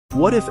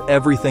What if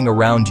everything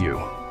around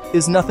you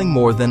is nothing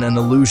more than an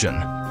illusion?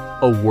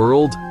 A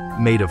world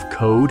made of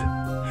code?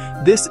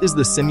 This is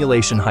the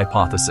simulation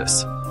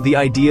hypothesis, the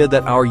idea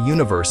that our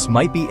universe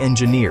might be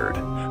engineered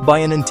by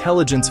an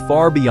intelligence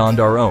far beyond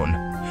our own.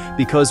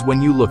 Because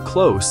when you look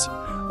close,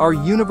 our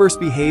universe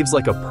behaves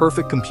like a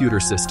perfect computer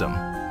system.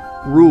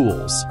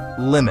 Rules,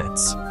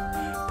 limits,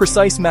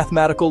 precise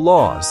mathematical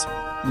laws,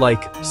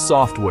 like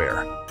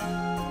software.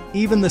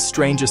 Even the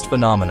strangest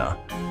phenomena,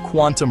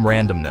 quantum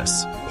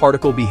randomness,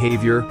 particle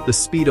behavior, the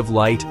speed of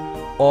light,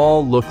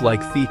 all look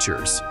like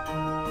features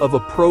of a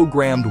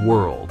programmed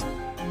world.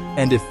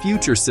 And if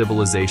future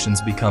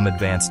civilizations become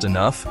advanced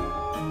enough,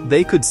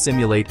 they could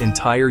simulate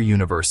entire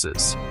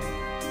universes.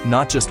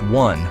 Not just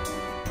one,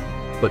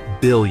 but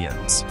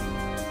billions.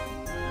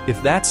 If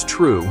that's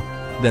true,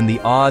 then the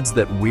odds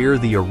that we're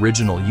the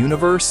original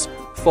universe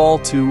fall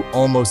to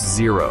almost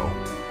zero.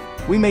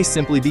 We may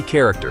simply be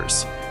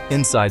characters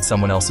inside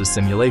someone else's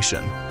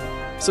simulation.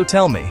 So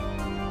tell me,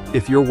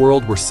 if your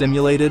world were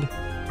simulated,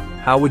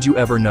 how would you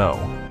ever know?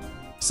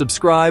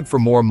 Subscribe for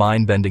more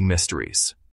mind-bending mysteries.